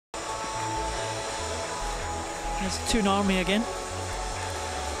There's Toon Army again.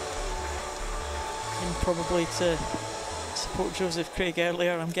 And probably to support Joseph Craig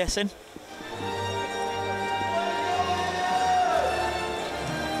earlier, I'm guessing.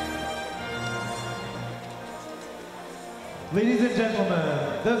 Ladies and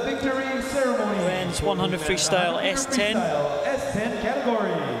gentlemen, the victory ceremony. Men's 100 freestyle S10. S10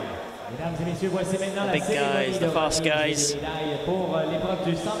 category. The big guys, the fast guys. None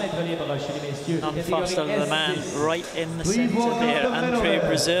faster than the man right in the centre there, Andre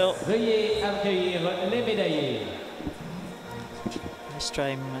Brasil. This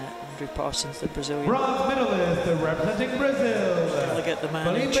time, Andrew Parsons, the Brazilian. Bronze medalist representing Brazil. Delegate, the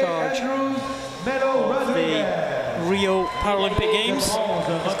man in Phelipe charge Melo, of the Rio Paralympic Games.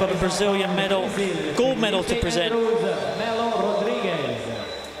 He's got a Brazilian medal, gold medal to present.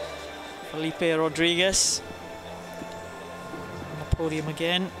 Phelipe Rodrigues on the podium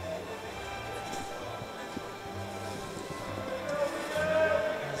again.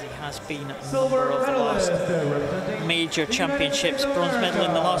 As he has been at a number of the last major championships. Bronze medal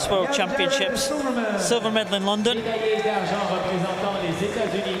in the last World Championships. Silver medal in London.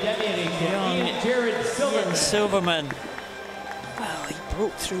 Young Silverman. Well, he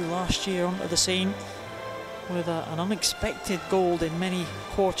broke through last year onto the scene with an unexpected gold in many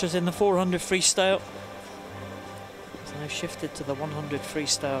quarters in the 400 freestyle. He's now shifted to the 100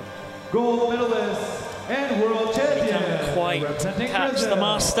 freestyle. Gold medalist and world champion. He can't quite catch the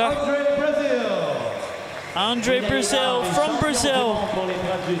master. Andre Brasil from Brazil.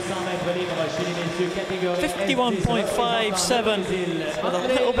 51.57 with a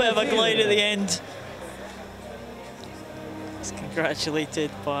little bit of a glide at the end. He's congratulated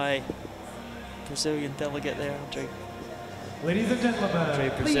by Brazilian delegate there, Andre. Ladies and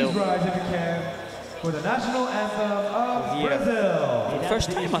gentlemen, please rise if you can for the national anthem of Brazil. For the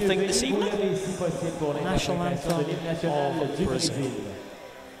first time, I think, this evening. National anthem of Brazil.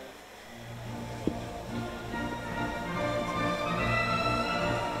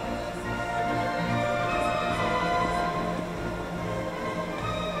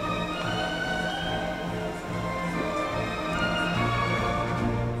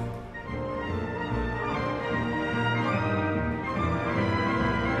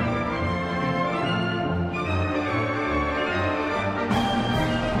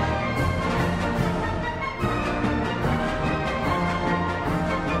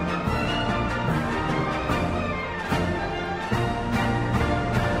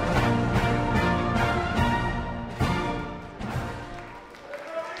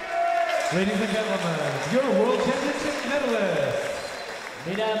 Ladies and gentlemen, your World Championship medalist.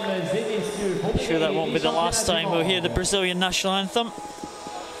 I'm sure that won't be the last time we'll hear the Brazilian national anthem.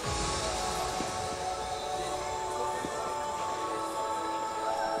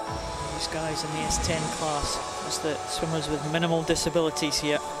 These guys in the S10 class, just the swimmers with minimal disabilities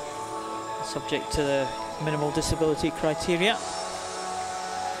here, subject to the minimal disability criteria.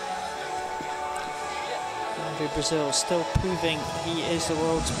 Andre Brasil still proving he is the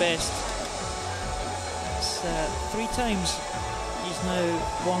world's best. It's 3 times he's now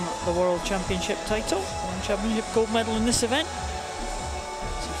won the World Championship title, World Championship gold medal in this event.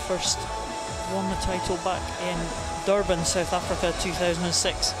 He first won the title back in Durban, South Africa,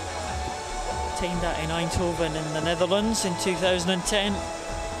 2006. Attained that in Eindhoven in the Netherlands in 2010.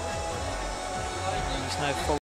 He's now